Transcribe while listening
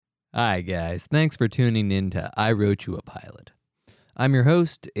Hi, guys. Thanks for tuning in to I Wrote You a Pilot. I'm your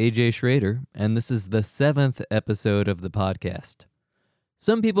host, AJ Schrader, and this is the 7th episode of the podcast.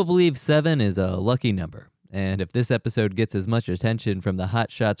 Some people believe 7 is a lucky number, and if this episode gets as much attention from the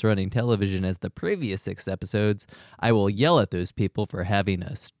hotshots running television as the previous 6 episodes, I will yell at those people for having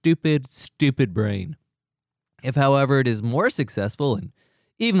a stupid brain. If, however, it is more successful and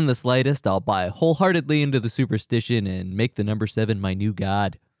even the slightest, I'll buy wholeheartedly into the superstition and make the number 7 my new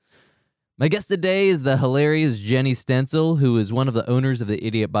god. My guest today is the hilarious Jenny Stencil, who is one of the owners of the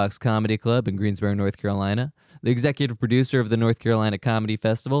Idiot Box Comedy Club in Greensboro, North Carolina, the executive producer of the North Carolina Comedy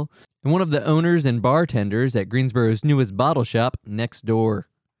Festival, and one of the owners and bartenders at Greensboro's newest bottle shop, Next Door.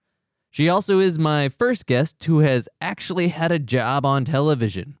 She also is my first guest who has actually had a job on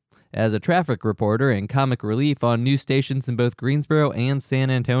television as a traffic reporter and comic relief on news stations in both Greensboro and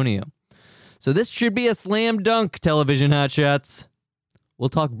San Antonio. So this should be a slam dunk, television hotshots. We'll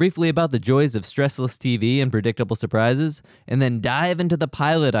talk briefly about the joys of stressless TV and predictable surprises, and then dive into the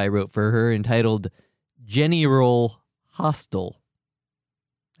pilot I wrote for her entitled Jenny Roll Hostel.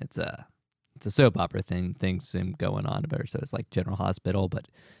 It's a soap opera thing's going on about her, so it's like General Hospital, but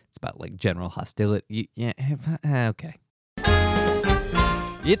it's about like general hostility. Yeah, okay.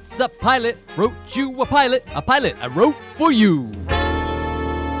 It's a pilot, wrote you a pilot I wrote for you.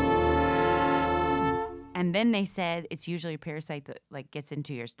 And then they said it's usually a parasite that like gets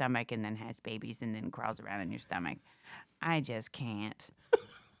into your stomach and then has babies and then crawls around in your stomach. I just can't.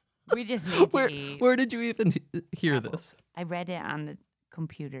 We just need to eat. Where did you even hear this? I read it on the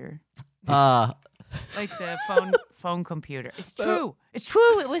computer. Like the phone computer. It's true. It's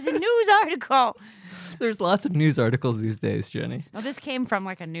true. It was a news article. There's lots of news articles these days, Jenny. No, this came from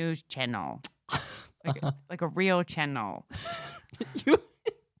like a news channel. Like a real channel.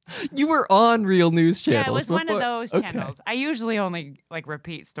 You were on real news channels. Yeah, it was before. one of those Okay. channels. I usually only like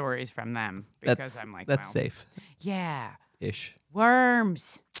repeat stories from them because I'm like, that's well, safe. Yeah. Ish.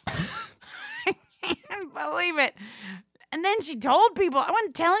 Worms. I can't believe it. And then she told people. I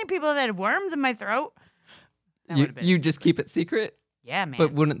wasn't telling people that I had worms in my throat. You just keep it secret? Yeah, man.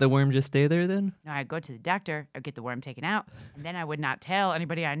 But wouldn't the worm just stay there then? No, I'd go to the doctor. I'd get the worm taken out. And then I would not tell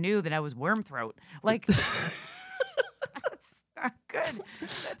anybody I knew that I was worm throat. Like, that's not good.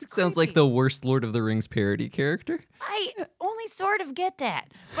 That's Sounds like the worst Lord of the Rings parody character. I only sort of get that.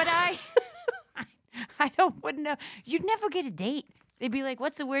 But I wouldn't know. You'd never get a date. They'd be like,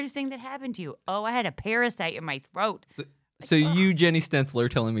 what's the weirdest thing that happened to you? Oh, I had a parasite in my throat. So you, Jenny Stencil, are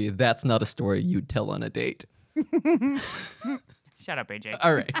telling me that's not a story you'd tell on a date. Shut up, AJ.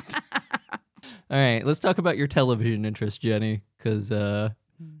 All right. All right, let's talk about your television interest, Jenny, because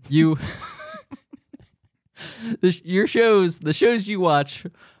you... the shows you watch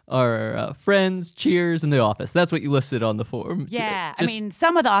are Friends, Cheers, and The Office. That's what you listed on the form. Yeah, I mean,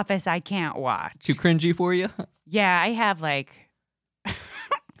 some of The Office I can't watch. Too cringy for you? Yeah, I have like...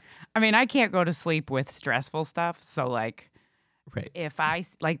 I mean, I can't go to sleep with stressful stuff, so like... Right. If I...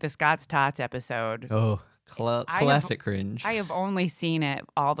 Like the Scott's Tots episode... Oh, classic cringe. I have only seen it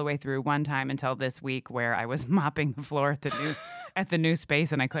all the way through one time until this week where I was mopping the floor at the new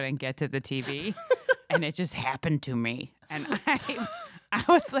space and I couldn't get to the TV. And it just happened to me. And I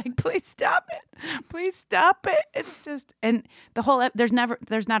was like, please stop it. Please stop it. It's just, and the whole, there's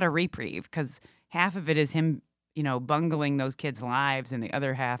not a reprieve because half of it is him, bungling those kids' lives and the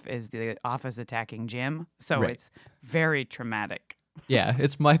other half is the office attacking Jim. So Right. It's very traumatic. Yeah,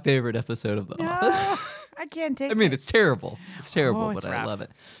 it's my favorite episode of The Office. I can't take it. I mean, it's terrible. It's terrible, it's but I rough. love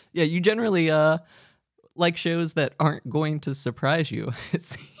it. Yeah, you generally like shows that aren't going to surprise you, it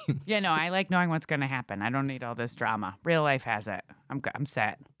seems. Yeah, no, I like knowing what's going to happen. I don't need all this drama. Real life has it. I'm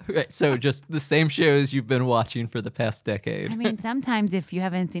set. Right, so just the same shows you've been watching for the past decade. I mean, sometimes if you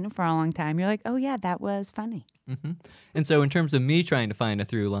haven't seen it for a long time, you're like, oh, yeah, that was funny. Mm-hmm. And so in terms of me trying to find a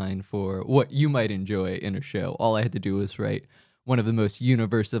through line for what you might enjoy in a show, all I had to do was write one of the most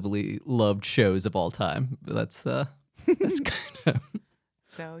universally loved shows of all time. That's kind of...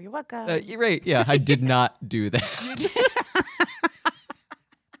 So you're welcome. You're right. Yeah, I did not do that.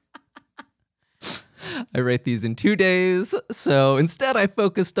 I write these in 2 days, so instead I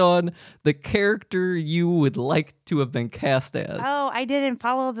focused on the character you would like to have been cast as. Oh, I didn't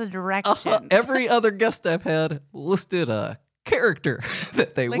follow the directions. Every other guest I've had listed a character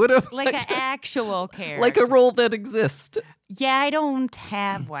that they would have like an actual character. like a role that exists. Yeah, I don't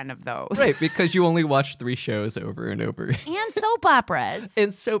have one of those. Right, because you only watch 3 shows over and over. And soap operas.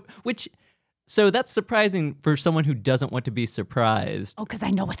 And so that's surprising for someone who doesn't want to be surprised. Oh, because I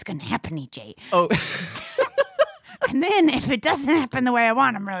know what's going to happen, EJ. Oh. And then if it doesn't happen the way I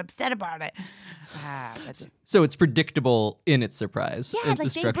want, I'm really upset about it. So it's predictable in its surprise. Yeah, in the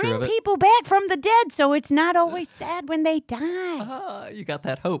like they structure bring of it. people back from the dead, so it's not always sad when they die. You got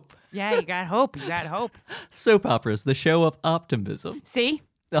that hope. Yeah, you got hope. You got hope. Soap operas, the show of optimism. See?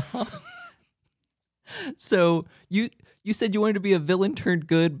 Uh-huh. So you said you wanted to be a villain turned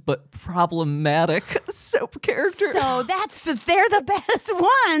good but problematic soap character. So they're the best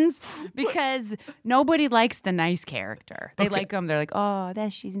ones because nobody likes the nice character. They like them. They're like, oh,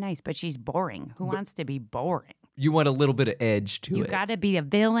 she's nice, but she's boring. Who wants to be boring? You want a little bit of edge to You it. got to be a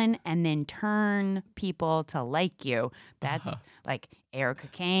villain and then turn people to like you. That's like Erica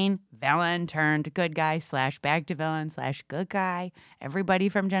Kane, villain turned good guy / back to villain / good guy. Everybody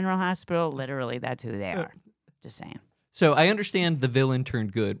from General Hospital, literally, that's who they are. Just saying. So I understand the villain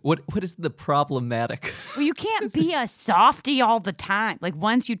turned good. What is the problematic? Well, you can't be a softie all the time. Like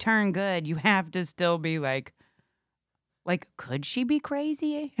once you turn good, you have to still be like, could she be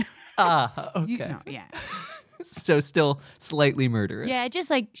crazy? Okay. Yeah. So still slightly murderous. Yeah,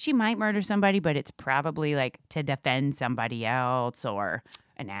 just like she might murder somebody, but it's probably like to defend somebody else or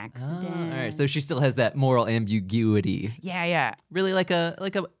an accident. All right. So she still has that moral ambiguity. Yeah. Really like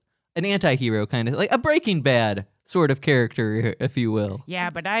an anti-hero kind of, like a Breaking Bad sort of character, if you will. Yeah,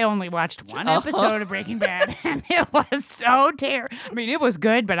 but I only watched one episode of Breaking Bad, and it was so terrible. I mean, it was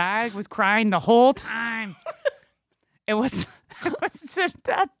good, but I was crying the whole time.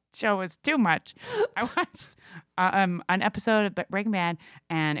 That show was too much. I watched an episode of Breaking Bad,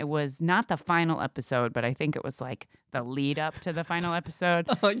 and it was not the final episode, but I think it was like the lead up to the final episode.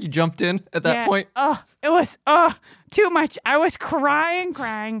 You jumped in at that point? Oh, it was too much. I was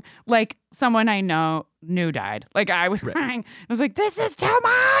crying like someone I knew died. Like I was crying. I was like, this is too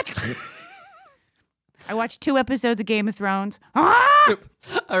much. I watched 2 episodes of Game of Thrones. Ah!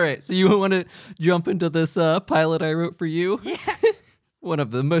 All right, so you want to jump into this pilot I wrote for you? Yeah. One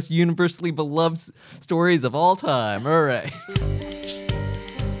of the most universally beloved stories of all time. All right.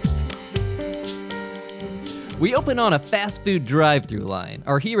 We open on a fast food drive-thru line.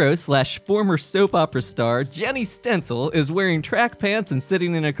 Our hero / former soap opera star, Jenny Stencil, is wearing track pants and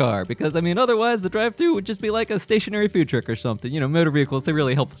sitting in a car because, otherwise the drive-thru would just be like a stationary food truck or something. Motor vehicles, they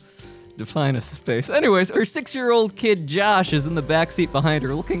really help define a space. Anyways, her 6-year-old kid Josh is in the backseat behind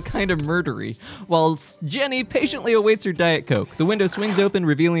her looking kind of murdery, while Jenny patiently awaits her Diet Coke. The window swings open,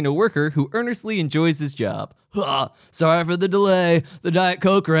 revealing a worker who earnestly enjoys his job. Sorry for the delay. The Diet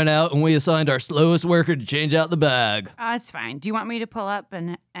Coke ran out and we assigned our slowest worker to change out the bag. It's fine. Do you want me to pull up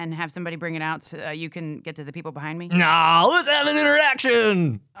and have somebody bring it out so you can get to the people behind me? Nah, let's have an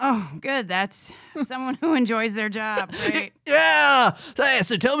interaction. Oh, good. That's someone who enjoys their job. Great. Yeah. Hey,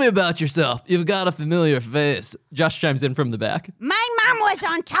 so tell me about yourself. You've got a familiar face. Josh chimes in from the back. My mom was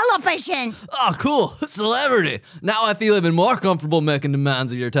on television. Oh, cool. Celebrity. Now I feel even more comfortable making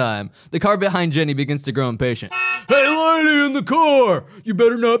demands of your time. The car behind Jenny begins to grow impatient. Hey, lady in the car! You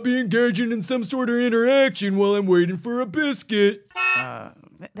better not be engaging in some sort of interaction while I'm waiting for a biscuit.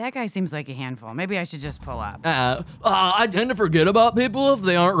 That guy seems like a handful. Maybe I should just pull up. I tend to forget about people if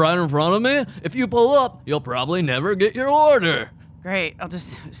they aren't right in front of me. If you pull up, you'll probably never get your order. Great. I'll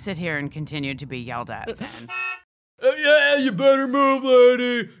just sit here and continue to be yelled at then. Yeah, you better move,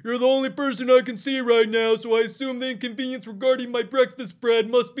 lady. You're the only person I can see right now, so I assume the inconvenience regarding my breakfast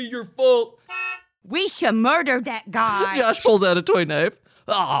spread must be your fault. We should murder that guy. Josh pulls out a toy knife.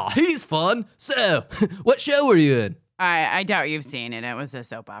 He's fun. So, what show were you in? I doubt you've seen it. It was a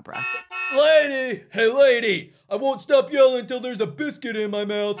soap opera. Lady! Hey, lady! I won't stop yelling until there's a biscuit in my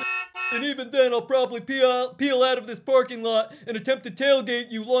mouth. And even then, I'll probably peel out of this parking lot and attempt to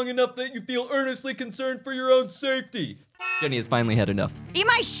tailgate you long enough that you feel earnestly concerned for your own safety. Jenny has finally had enough. Eat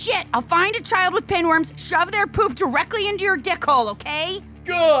my shit! I'll find a child with pinworms, shove their poop directly into your dick hole, okay?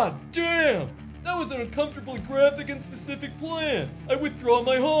 God damn! That was an uncomfortably graphic and specific plan. I withdraw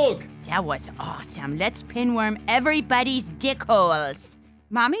my honk. That was awesome. Let's pinworm everybody's dick holes.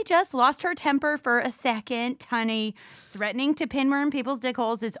 Mommy just lost her temper for a second, honey. Threatening to pinworm people's dick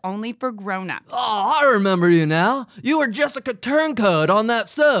holes is only for grown-ups. Oh, I remember you now. You were Jessica Turncoat on that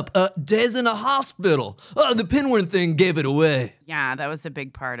soap, Days in a Hospital. The pinworm thing gave it away. Yeah, that was a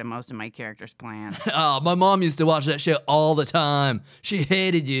big part of most of my character's plan. My mom used to watch that show all the time. She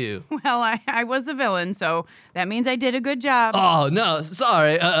hated you. Well, I was a villain, so that means I did a good job. Oh, no,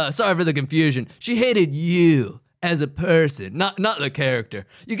 sorry. Sorry for the confusion. She hated you. As a person, not the character.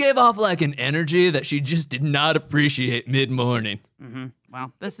 You gave off like an energy that she just did not appreciate mid-morning. Mm-hmm.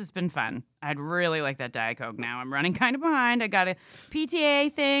 Well, this has been fun. I'd really like that Diet Coke now. I'm running kind of behind. I got a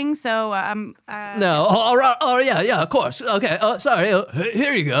PTA thing, so No, all right. Oh, yeah, of course. Okay, sorry.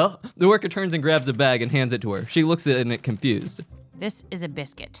 Here you go. The worker turns and grabs a bag and hands it to her. She looks at it confused. This is a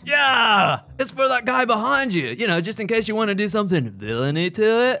biscuit. Yeah, it's for that guy behind you. You know, just in case you want to do something villainy to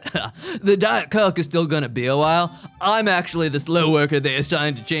it. The Diet Coke is still gonna be a while. I'm actually the slow worker that is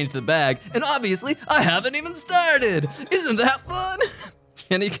trying to change the bag, and obviously, I haven't even started. Isn't that fun?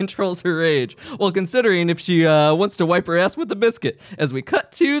 Jenny controls her rage while considering if she wants to wipe her ass with the biscuit as we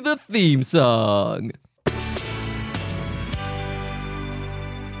cut to the theme song.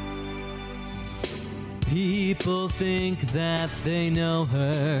 People think that they know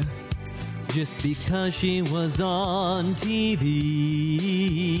her just because she was on TV.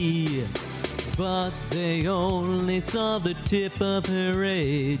 But they only saw the tip of her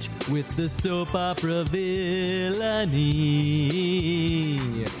rage with the soap opera villainy.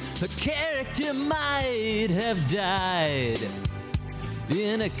 Her character might have died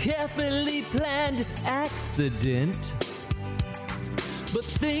in a carefully planned accident. But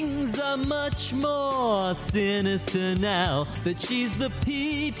things are much more sinister now that she's the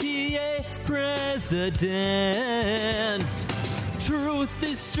PTA president. Truth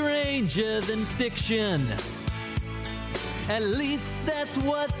is stranger than fiction. At least that's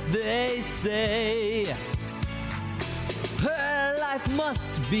what they say. Her life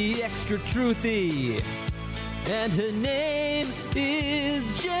must be extra truthy. And her name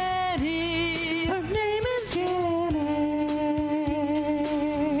is Jenny. Her name is Jenny.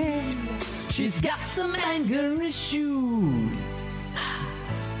 She's got some anger issues.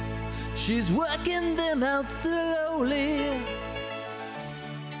 She's working them out slowly.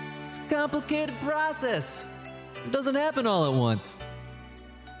 Complicated process. It doesn't happen all at once.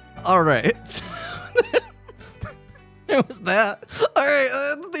 All right. It was that. All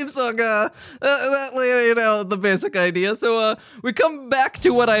right, the theme song, that laid out the basic idea. So we come back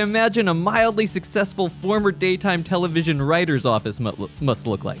to what I imagine a mildly successful former daytime television writer's office must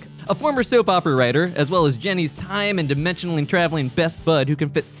look like. A former soap opera writer, as well as Jenny's time and dimensionally traveling best bud who can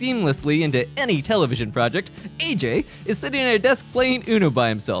fit seamlessly into any television project, AJ is sitting at a desk playing Uno by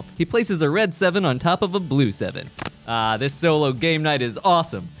himself. He places a red 7 on top of a blue 7. This solo game night is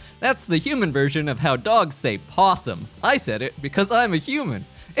awesome. That's the human version of how dogs say possum. I said it because I'm a human.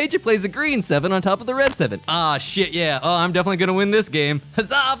 AJ plays a green 7 on top of the red 7. Ah, shit, yeah. Oh, I'm definitely gonna win this game.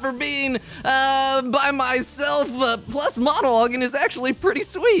 Huzzah for being by myself, plus monologuing is actually pretty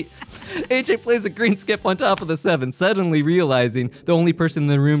sweet. AJ plays a green skip on top of the 7, suddenly realizing the only person in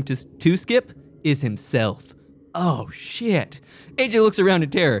the room to skip is himself. Oh, shit. AJ looks around in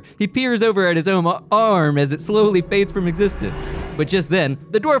terror. He peers over at his own arm as it slowly fades from existence. But just then,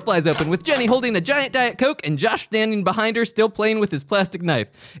 the door flies open with Jenny holding a giant Diet Coke and Josh standing behind her still playing with his plastic knife.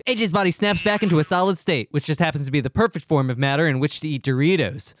 AJ's body snaps back into a solid state, which just happens to be the perfect form of matter in which to eat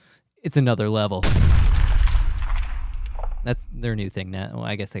Doritos. It's another level. That's their new thing now. Well,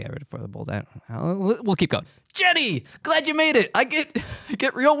 I guess they got rid of For the Bold. We'll keep going. Jenny, glad you made it. I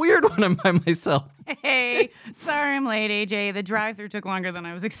get real weird when I'm by myself. Hey, sorry I'm late, AJ. The drive-thru took longer than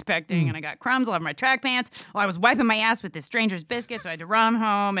I was expecting, and I got crumbs all over my track pants while I was wiping my ass with this stranger's biscuit, so I had to run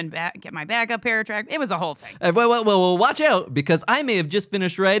home and get my backup pair of track. It was a whole thing. Well, watch out, because I may have just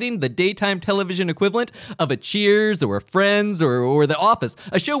finished writing the daytime television equivalent of a Cheers or a Friends or The Office,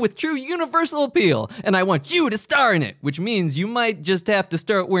 a show with true universal appeal, and I want you to star in it, which means you might just have to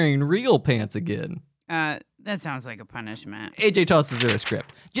start wearing real pants again. That sounds like a punishment. AJ tosses her a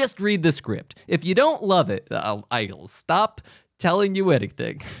script. Just read the script. If you don't love it, I'll stop telling you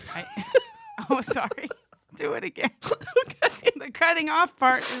anything. Oh, sorry. Do it again. Okay. The cutting off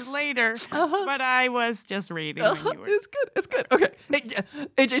part is later, but I was just reading when you were... It's good. Okay.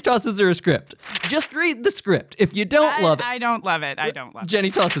 AJ tosses her a script. Just read the script. If you don't love it... I don't love it. I don't love it.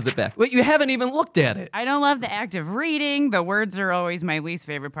 Jenny tosses it back. Wait, you haven't even looked at it. I don't love the act of reading. The words are always my least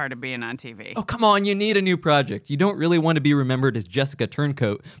favorite part of being on TV. Oh, come on. You need a new project. You don't really want to be remembered as Jessica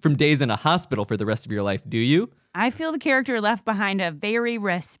Turncoat from days in a hospital for the rest of your life, do you? I feel the character left behind a very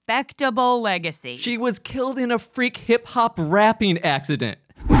respectable legacy. She was killed in a freak hip-hop rapping accident.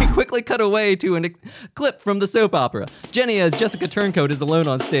 We quickly cut away to a clip from the soap opera. Jenny as Jessica Turncoat is alone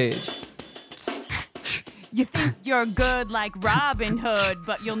on stage. You think you're good like Robin Hood,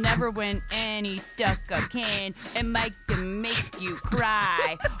 but you'll never win any stuck-up can. It might make you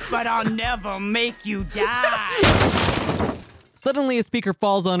cry, but I'll never make you die. Suddenly, a speaker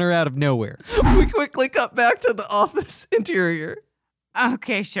falls on her out of nowhere. We quickly cut back to the office interior.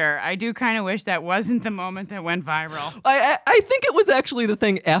 Okay, sure. I do kind of wish that wasn't the moment that went viral. I think it was actually the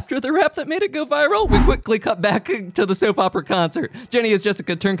thing after the rap that made it go viral. We quickly cut back to the soap opera concert. Jenny as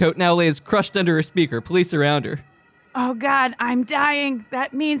Jessica Turncoat now lays crushed under her speaker. Police surround her. Oh, God, I'm dying.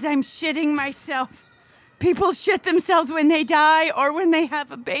 That means I'm shitting myself. People shit themselves when they die or when they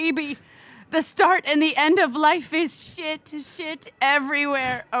have a baby. The start and the end of life is shit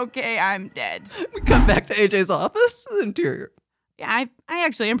everywhere. Okay, I'm dead. We cut back to AJ's office. Interior. Yeah, I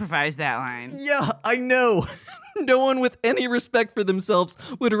actually improvised that line. Yeah, I know. No one with any respect for themselves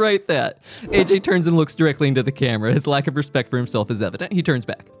would write that. AJ turns and looks directly into the camera. His lack of respect for himself is evident. He turns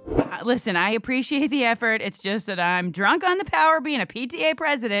back. Listen, I appreciate the effort. It's just that I'm drunk on the power of being a PTA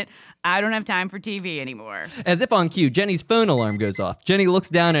president. I don't have time for TV anymore. As if on cue, Jenny's phone alarm goes off. Jenny looks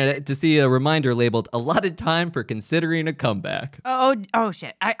down at it to see a reminder labeled allotted time for considering a comeback. Oh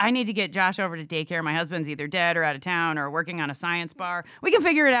shit. I need to get Josh over to daycare. My husband's either dead or out of town or working on a science bar. We can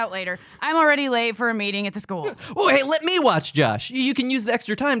figure it out later. I'm already late for a meeting at the school. Oh, hey, let me watch, Josh. You can use the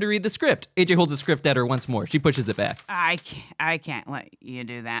extra time to read the script. AJ holds the script at her once more. She pushes it back. I can't let you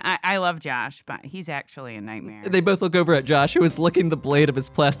do that. I love Josh, but he's actually a nightmare. They both look over at Josh, who is licking the blade of his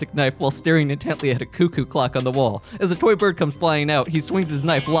plastic knife while staring intently at a cuckoo clock on the wall. As a toy bird comes flying out, he swings his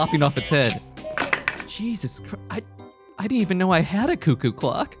knife, lopping off its head. Jesus Christ, I didn't even know I had a cuckoo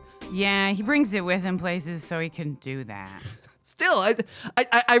clock. Yeah, he brings it with him places so he can do that. Still,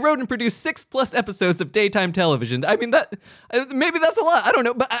 I wrote and produced 6+ episodes of daytime television. I mean, maybe that's a lot. I don't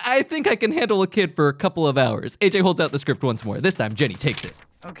know, but I think I can handle a kid for a couple of hours. AJ holds out the script once more. This time, Jenny takes it.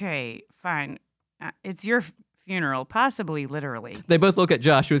 Okay, fine. It's your funeral, possibly literally. They both look at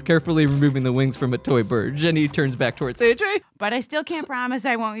Josh, who is carefully removing the wings from a toy bird. Jenny turns back towards AJ. But I still can't promise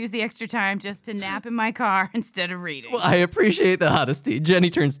I won't use the extra time just to nap in my car instead of reading. Well, I appreciate the honesty. Jenny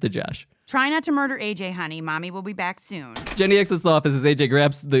turns to Josh. Try not to murder AJ, honey. Mommy will be back soon. Jenny exits the office as AJ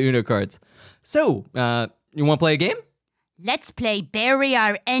grabs the Uno cards. So, you want to play a game? Let's play Bury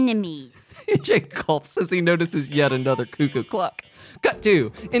Our Enemies. AJ gulps as he notices yet another cuckoo clock. Cut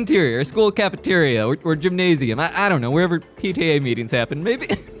to interior, school cafeteria, or gymnasium. I don't know, wherever PTA meetings happen. Maybe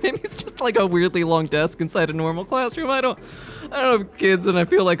it's just like a weirdly long desk inside a normal classroom. I don't have kids, and I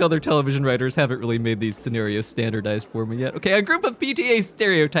feel like other television writers haven't really made these scenarios standardized for me yet. Okay, a group of PTA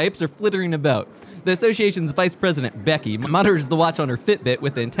stereotypes are flittering about. The association's vice president, Becky, monitors the watch on her Fitbit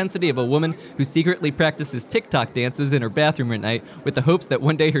with the intensity of a woman who secretly practices TikTok dances in her bathroom at night with the hopes that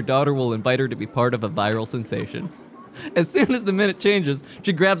one day her daughter will invite her to be part of a viral sensation. As soon as the minute changes,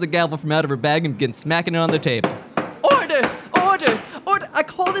 she grabs a gavel from out of her bag and begins smacking it on the table. Order! Order! Order! I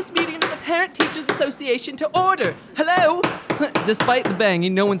call this meeting of the Parent Teachers Association to order! Hello? Despite the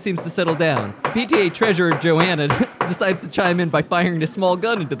banging, no one seems to settle down. PTA treasurer Joanna decides to chime in by firing a small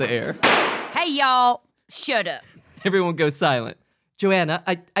gun into the air. Hey, y'all. Shut up. Everyone goes silent. Joanna,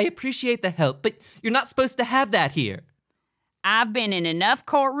 I appreciate the help, but you're not supposed to have that here. I've been in enough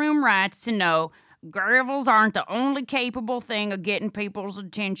courtroom riots to know gravels aren't the only capable thing of getting people's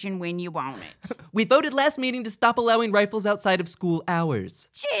attention when you want it. We voted last meeting to stop allowing rifles outside of school hours.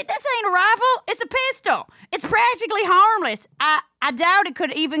 Shit, this ain't a rifle. It's a pistol. It's practically harmless. I doubt it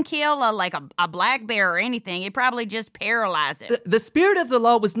could even kill a black bear or anything. It probably just paralyze it. The spirit of the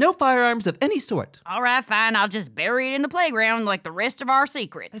law was no firearms of any sort. All right, fine. I'll just bury it in the playground like the rest of our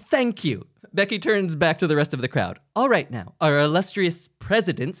secrets. Thank you. Becky turns back to the rest of the crowd. All right now, our illustrious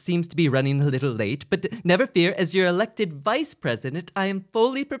president seems to be running a little late, but never fear, as your elected vice president, I am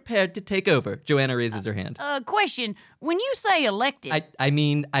fully prepared to take over. Joanna raises her hand. Question. When you say elected... I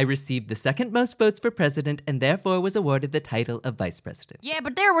mean, I received the second most votes for president and therefore was awarded the title of vice president. Yeah,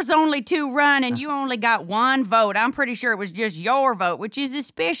 but there was only 2 run and you only got 1 vote. I'm pretty sure it was just your vote, which is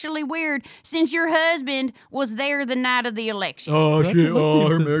especially weird since your husband was there the night of the election. Oh, shit. Oh,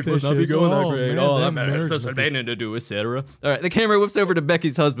 her marriage must not be going that great. Man, that marriage has nothing to do with Sarah. All right, the camera whips over to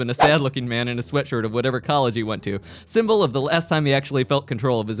Becky's husband, a sad-looking man in a sweatshirt of whatever college he went to, symbol of the last time he actually felt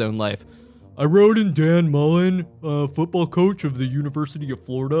control of his own life. I wrote in Dan Mullen, football coach of the University of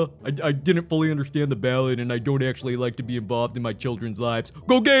Florida. I didn't fully understand the ballot, and I don't actually like to be involved in my children's lives.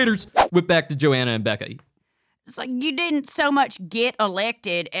 Go Gators! Whip back to Joanna and Becky. It's like you didn't so much get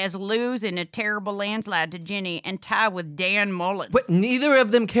elected as lose in a terrible landslide to Jenny and tie with Dan Mullins. But neither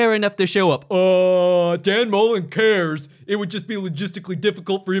of them care enough to show up. Dan Mullen cares. It would just be logistically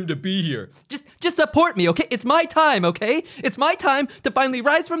difficult for him to be here. Just support me, okay? It's my time, okay? It's my time to finally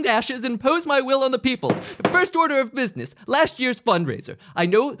rise from the ashes and impose my will on the people. First order of business, last year's fundraiser. I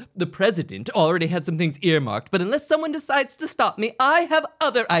know the president already had some things earmarked, but unless someone decides to stop me, I have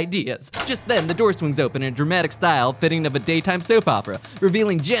other ideas. Just then, the door swings open in a dramatic style fitting of a daytime soap opera,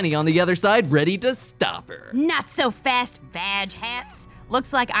 revealing Jenny on the other side, ready to stop her. Not so fast, vag hats.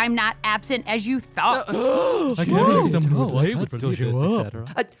 Looks like I'm not absent as you thought. I can't believe someone was late would still show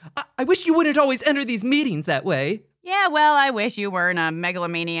up. I wish you wouldn't always enter these meetings that way. Yeah, well, I wish you weren't a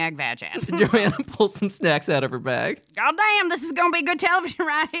megalomaniac vag-ass. Joanna pulls some snacks out of her bag. God damn, this is gonna be good television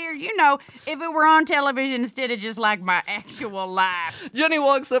right here. You know, if it were on television instead of just like my actual life. Jenny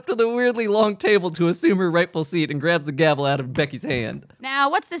walks up to the weirdly long table to assume her rightful seat and grabs the gavel out of Becky's hand. Now,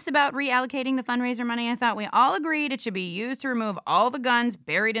 what's this about reallocating the fundraiser money? I thought we all agreed it should be used to remove all the guns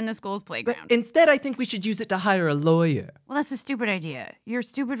buried in the school's playground. Instead, I think we should use it to hire a lawyer. Well, that's a stupid idea. You're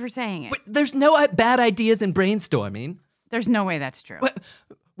stupid for saying it. But there's no bad ideas in brainstorming. There's no way that's true. Well,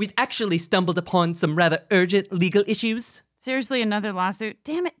 we've actually stumbled upon some rather urgent legal issues. Seriously, another lawsuit?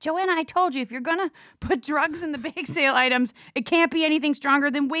 Damn it, Joanna, I told you, if you're gonna put drugs in the bake sale items, it can't be anything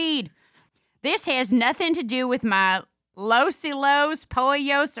stronger than weed. This has nothing to do with my Los Ilos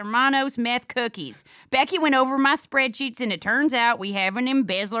Pollos Hermanos meth cookies. Becky went over my spreadsheets, and it turns out we have an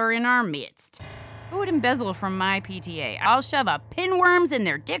embezzler in our midst. Who would embezzle from my PTA? I'll shove a pinworms in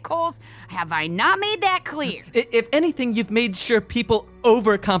their dick holes. Have I not made that clear? If anything, you've made sure people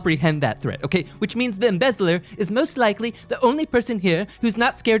over-comprehend that threat, okay? Which means the embezzler is most likely the only person here who's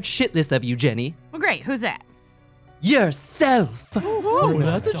not scared shitless of you, Jenny. Well, great. Who's that? Yourself!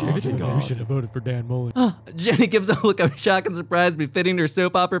 That's a change. You should have voted for Dan Mullen. Jenny gives a look of shock and surprise befitting her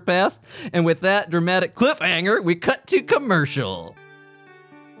soap opera past, and with that dramatic cliffhanger, we cut to commercial.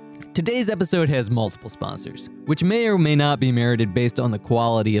 Today's episode has multiple sponsors, which may or may not be merited based on the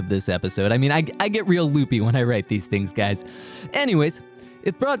quality of this episode. I mean, I get real loopy when I write these things, guys. Anyways,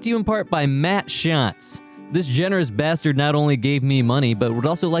 it's brought to you in part by Matt Shantz. This generous bastard not only gave me money, but would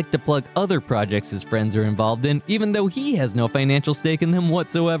also like to plug other projects his friends are involved in, even though he has no financial stake in them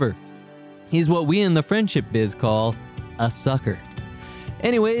whatsoever. He's what we in the friendship biz call a sucker.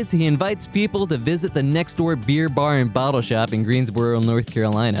 Anyways, he invites people to visit the next door beer bar and bottle shop in Greensboro, North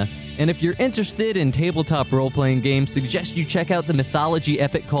Carolina. And if you're interested in tabletop role-playing games, suggest you check out the mythology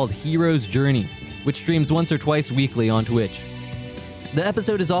epic called Hero's Journey, which streams once or twice weekly on Twitch. The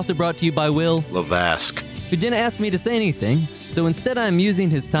episode is also brought to you by Will Lavask, who didn't ask me to say anything, so instead I'm using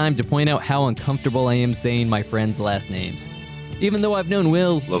his time to point out how uncomfortable I am saying my friends' last names. Even though I've known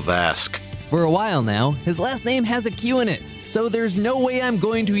Will Lavask, for a while now, his last name has a Q in it, so there's no way I'm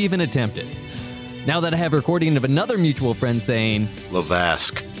going to even attempt it. Now that I have a recording of another mutual friend saying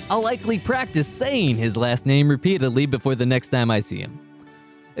Lavask, I'll likely practice saying his last name repeatedly before the next time I see him.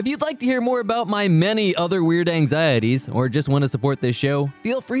 If you'd like to hear more about my many other weird anxieties, or just want to support this show,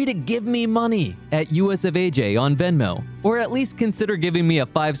 feel free to give me money at US of AJ on Venmo, or at least consider giving me a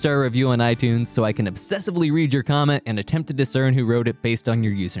 5-star review on iTunes so I can obsessively read your comment and attempt to discern who wrote it based on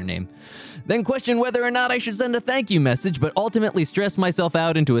your username. Then question whether or not I should send a thank you message, but ultimately stress myself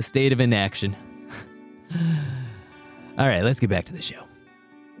out into a state of inaction. All right, let's get back to the show.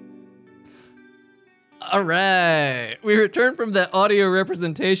 All right. We return from that audio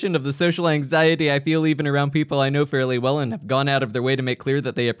representation of the social anxiety I feel even around people I know fairly well and have gone out of their way to make clear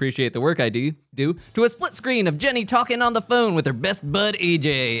that they appreciate the work I do, to a split screen of Jenny talking on the phone with her best bud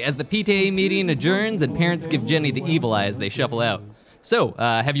AJ as the PTA meeting adjourns and parents give Jenny the evil eye as they shuffle out. So,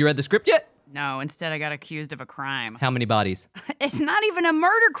 have you read the script yet? No, instead I got accused of a crime. How many bodies? It's not even a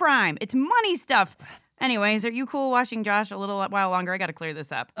murder crime. It's money stuff. Anyways, are you cool watching Josh a little while longer? I got to clear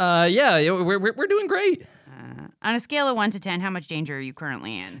this up. Yeah, we're doing great. On a scale of 1 to 10, how much danger are you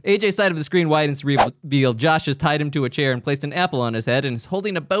currently in? AJ's side of the screen widens to reveal Josh has tied him to a chair and placed an apple on his head and is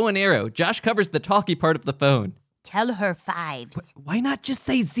holding a bow and arrow. Josh covers the talky part of the phone. Tell her 5s. Why not just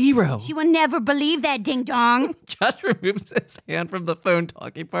say 0? She will never believe that, ding-dong. Josh removes his hand from the phone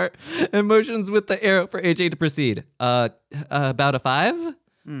talking part and motions with the arrow for AJ to proceed. About a 5?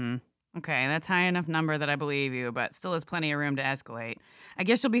 Okay, that's high enough number that I believe you, but still has plenty of room to escalate. I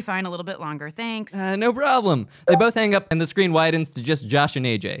guess you'll be fine a little bit longer, thanks. No problem. They both hang up and the screen widens to just Josh and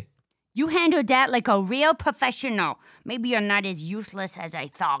AJ. You handled that like a real professional. Maybe you're not as useless as I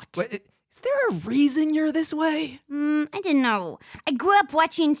thought. What, is there a reason you're this way? I don't know. I grew up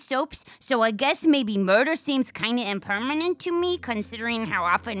watching soaps, so I guess maybe murder seems kind of impermanent to me, considering how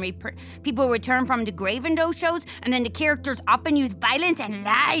often people return from the grave in those shows, and then the characters often use violence and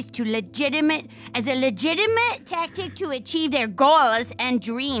lies as a legitimate tactic to achieve their goals and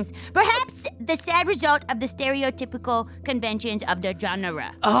dreams. Perhaps the sad result of the stereotypical conventions of the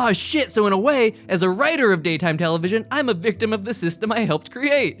genre. Oh, shit. So in a way, as a writer of daytime television, I'm a victim of the system I helped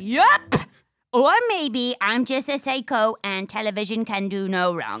create. Yup! Or maybe I'm just a psycho and television can do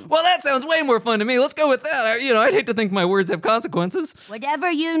no wrong. Well, that sounds way more fun to me. Let's go with that. I'd hate to think my words have consequences. Whatever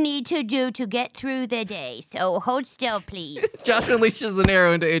you need to do to get through the day, so hold still, please. Josh unleashes an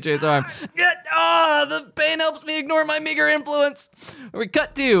arrow into AJ's arm. The pain helps me ignore my meager influence. We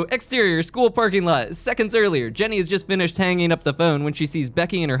cut to exterior school parking lot. Seconds earlier, Jenny has just finished hanging up the phone when she sees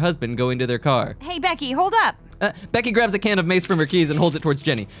Becky and her husband go into their car. Hey, Becky, hold up. Becky grabs a can of mace from her keys and holds it towards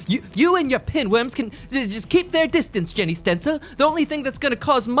Jenny. You and your pinworms can just keep their distance, Jenny Stencil. The only thing that's gonna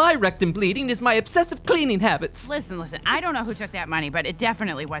cause my rectum bleeding is my obsessive cleaning habits. Listen, I don't know who took that money, but it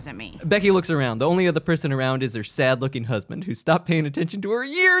definitely wasn't me. Becky looks around. The only other person around is her sad-looking husband, who stopped paying attention to her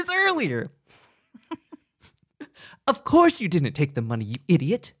years earlier. Of course you didn't take the money, you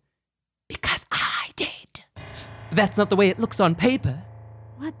idiot. Because I did. But that's not the way it looks on paper.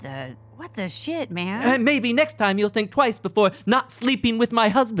 What the shit, man? Maybe next time you'll think twice before not sleeping with my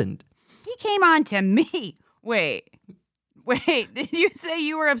husband. He came on to me. Wait, did you say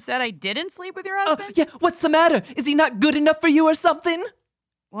you were upset I didn't sleep with your husband? Yeah, what's the matter? Is he not good enough for you or something?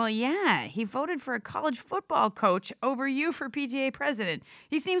 Well, yeah, he voted for a college football coach over you for PTA president.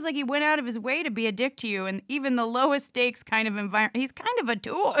 He seems like he went out of his way to be a dick to you, and even the lowest stakes kind of environment. He's kind of a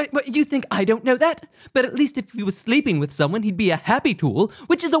tool. But you think I don't know that? But at least if he was sleeping with someone, he'd be a happy tool,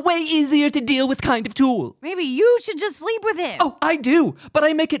 which is a way easier to deal with kind of tool. Maybe you should just sleep with him. Oh, I do, but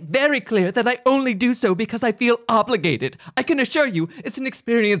I make it very clear that I only do so because I feel obligated. I can assure you, it's an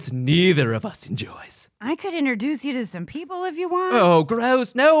experience neither of us enjoys. I could introduce you to some people if you want. Oh,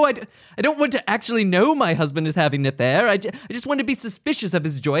 gross. No, I don't want to actually know my husband is having an affair. I just want to be suspicious of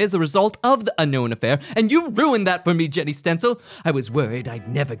his joy as a result of the unknown affair, and you ruined that for me, Jenny Stencil. I was worried I'd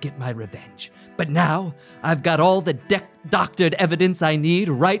never get my revenge. But now, I've got all the doctored evidence I need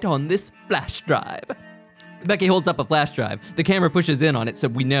right on this flash drive. Becky holds up a flash drive. The camera pushes in on it so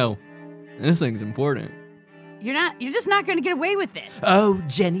we know. This thing's important. You're just not going to get away with this. Oh,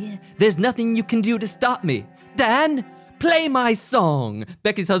 Jenny, there's nothing you can do to stop me. Dan, play my song.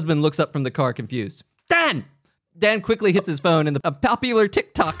 Becky's husband looks up from the car confused. Dan! Dan quickly hits his phone, and a popular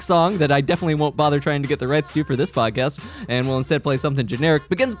TikTok song that I definitely won't bother trying to get the rights to for this podcast, and will instead play something generic,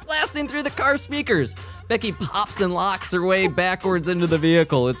 begins blasting through the car speakers. Becky pops and locks her way backwards into the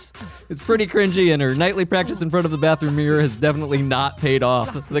vehicle. It's pretty cringy, and her nightly practice in front of the bathroom mirror has definitely not paid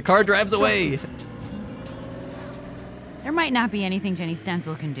off. The car drives away. There might not be anything Jenny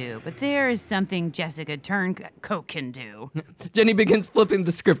Stencil can do, but there is something Jessica Turncoat can do. Jenny begins flipping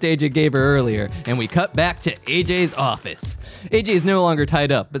the script AJ gave her earlier, and we cut back to AJ's office. AJ is no longer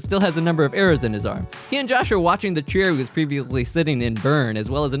tied up, but still has a number of arrows in his arm. He and Josh are watching the chair he was previously sitting in burn, as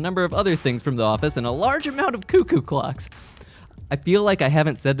well as a number of other things from the office and a large amount of cuckoo clocks. I feel like I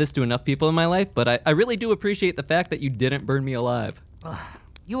haven't said this to enough people in my life, but I really do appreciate the fact that you didn't burn me alive.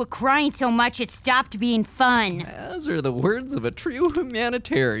 You were crying so much it stopped being fun. Those are the words of a true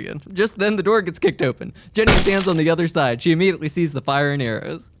humanitarian. Just then, the door gets kicked open. Jenny stands on the other side. She immediately sees the fire and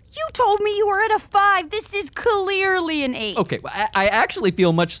arrows. You told me you were at a 5. This is clearly an 8. Okay, well, I actually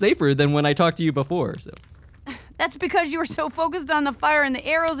feel much safer than when I talked to you before, so... That's because you were so focused on the fire and the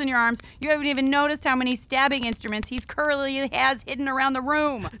arrows in your arms, you haven't even noticed how many stabbing instruments he currently has hidden around the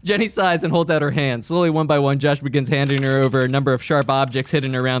room. Jenny sighs and holds out her hand. Slowly, one by one, Josh begins handing her over a number of sharp objects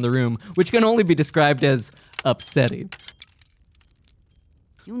hidden around the room, which can only be described as upsetting.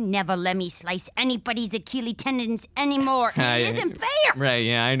 You never let me slice anybody's Achilles tendons anymore. It isn't fair. Right,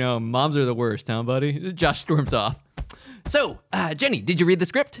 yeah, I know. Moms are the worst, huh, buddy? Josh storms off. So, Jenny, did you read the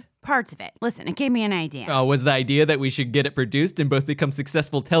script? Parts of it. Listen, it gave me an idea. Oh, was the idea that we should get it produced and both become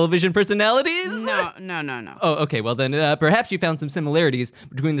successful television personalities? No. Oh, okay, well then, perhaps you found some similarities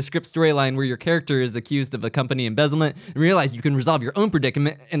between the script storyline where your character is accused of a company embezzlement and realize you can resolve your own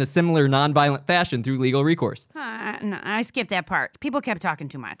predicament in a similar non-violent fashion through legal recourse. No, I skipped that part. People kept talking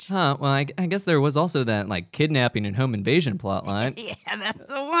too much. Well, I guess there was also that, kidnapping and home invasion plotline. Yeah, that's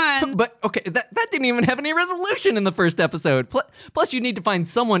the one. But, okay, that didn't even have any resolution in the first episode. Plus, you need to find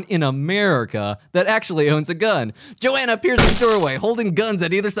someone in America that actually owns a gun. Joanna appears in the doorway, holding guns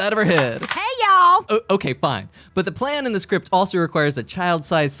at either side of her head. Hey, y'all. Okay, fine. But the plan in the script also requires a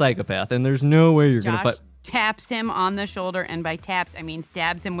child-sized psychopath, and there's no way you're going to Josh fight... taps him on the shoulder, and by taps, I mean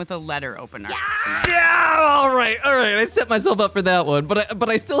stabs him with a letter opener. Yeah, all right. I set myself up for that one, but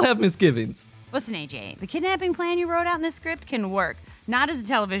I still have misgivings. Listen, AJ, the kidnapping plan you wrote out in the script can work. Not as a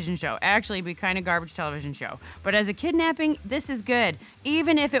television show. Actually, it'd be kind of garbage television show. But as a kidnapping, this is good,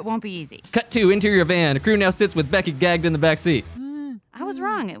 even if it won't be easy. Cut to interior van. A crew now sits with Becky gagged in the back seat. I was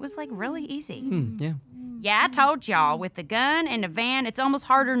wrong. It was, really easy. Yeah. Yeah, I told y'all, with the gun and the van, it's almost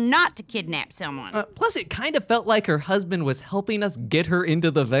harder not to kidnap someone. Plus, it kind of felt like her husband was helping us get her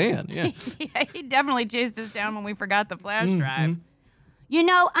into the van. Yeah. Yeah, he definitely chased us down when we forgot the flash drive. You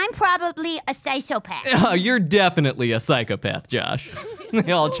know, I'm probably a psychopath. Oh, you're definitely a psychopath, Josh.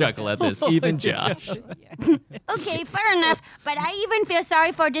 They all chuckle at this, even Josh. Okay, fair enough. But I even feel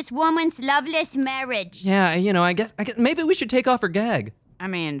sorry for this woman's loveless marriage. Yeah, I guess maybe we should take off her gag. I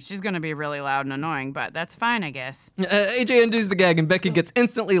mean, she's going to be really loud and annoying, but that's fine, I guess. AJ undoes the gag and Becky gets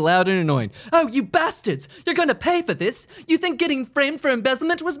instantly loud and annoying. Oh, you bastards! You're gonna pay for this! You think getting framed for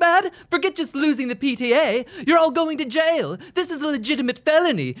embezzlement was bad? Forget just losing the PTA. You're all going to jail. This is a legitimate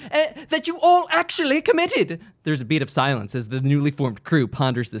felony that you all actually committed. There's a beat of silence as the newly formed crew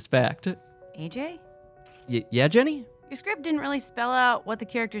ponders this fact. AJ? Yeah, Jenny? Your script didn't really spell out what the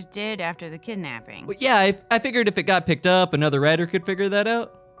characters did after the kidnapping. Well, yeah, I figured if it got picked up, another writer could figure that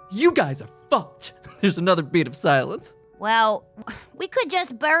out. You guys are fucked. There's another beat of silence. Well, we could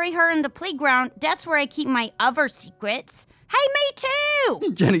just bury her in the playground. That's where I keep my other secrets. Hey, me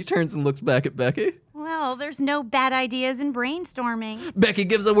too! Jenny turns and looks back at Becky. Well, there's no bad ideas in brainstorming. Becky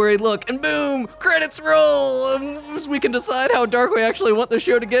gives a worried look, and boom, credits roll. We can decide how dark we actually want the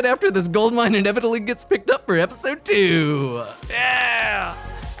show to get after this gold mine inevitably gets picked up for episode 2. Yeah,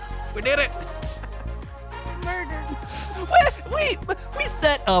 we did it. Murder. Wait, we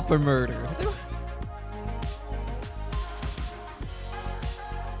set up a murder.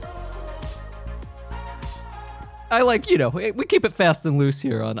 I like, we keep it fast and loose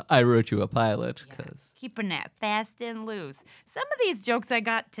here on I Wrote You a Pilot. Yeah, 'Cause keeping it fast and loose. Some of these jokes I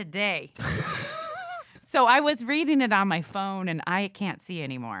got today. So I was reading it on my phone, and I can't see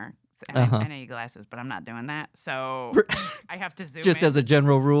anymore. I need glasses, but I'm not doing that. So I have to zoom Just in. as a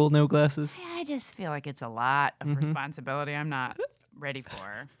general rule, no glasses. I just feel like it's a lot of responsibility I'm not ready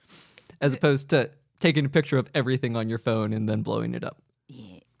for. As opposed to taking a picture of everything on your phone and then blowing it up.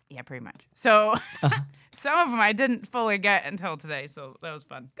 Yeah, pretty much. So some of them I didn't fully get until today, so that was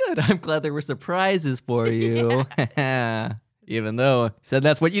fun. Good. I'm glad there were surprises for you. Even though you said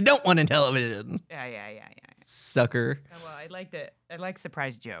that's what you don't want in television. Yeah. Sucker. Oh, well, I liked it. I like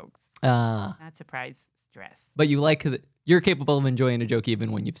surprise jokes, But not surprise stress. you like that you're capable of enjoying a joke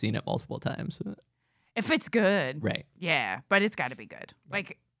even when you've seen it multiple times. If it's good. Right. Yeah, but it's got to be good.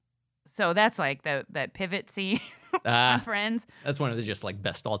 Like, so that's like that pivot scene on Friends. That's one of the just like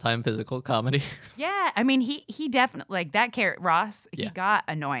best all-time physical comedy. Yeah, I mean, he definitely, like that character, Ross, he Yeah. got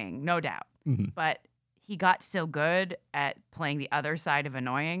annoying, no doubt. Mhm. But he got so good at playing the other side of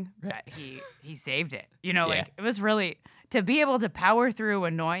annoying that he saved it. Yeah. Like it was really, to be able to power through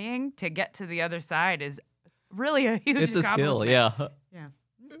annoying to get to the other side is really a huge It's a skill, accomplishment. yeah.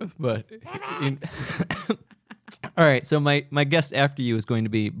 Yeah. But all right, so my guest after you is going to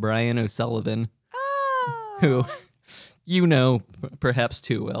be Brian O'Sullivan, Oh, who perhaps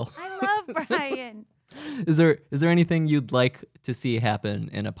too well. I love Brian. Is there anything you'd like to see happen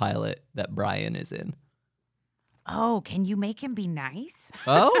in a pilot that Brian is in? Oh, can you make him be nice?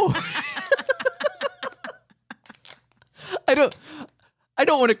 Oh. I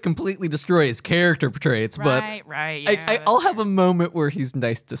don't want to completely destroy his character traits, but Right. Yeah, I'll have a moment where he's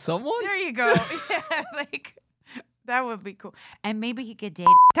nice to someone. There you go. Yeah, like that would be cool. And maybe he could date.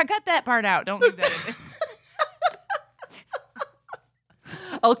 Cut that part out. Don't leave that in this.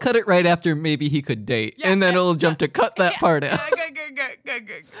 I'll cut it right after maybe he could date, and then it'll jump to cut that part out.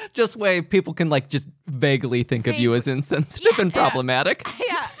 Good. Just way people can like just vaguely think of you as insensitive and problematic.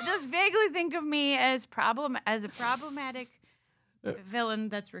 Yeah, just vaguely think of me as a problematic villain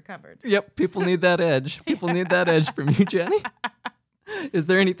that's recovered. Yep, people need that edge. People need that edge from you, Jenny. Is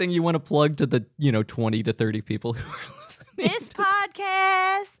there anything you want to plug to the 20 to 30 people who are listening? This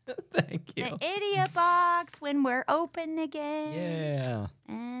podcast, Thank you. the Idiot Box, when we're open again. Yeah.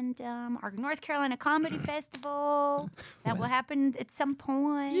 And our North Carolina Comedy Festival that will happen at some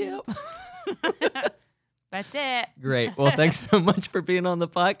point. Yep. That's it. Great. Well, thanks so much for being on the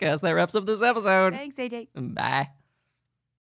podcast. That wraps up this episode. Thanks, AJ. Bye.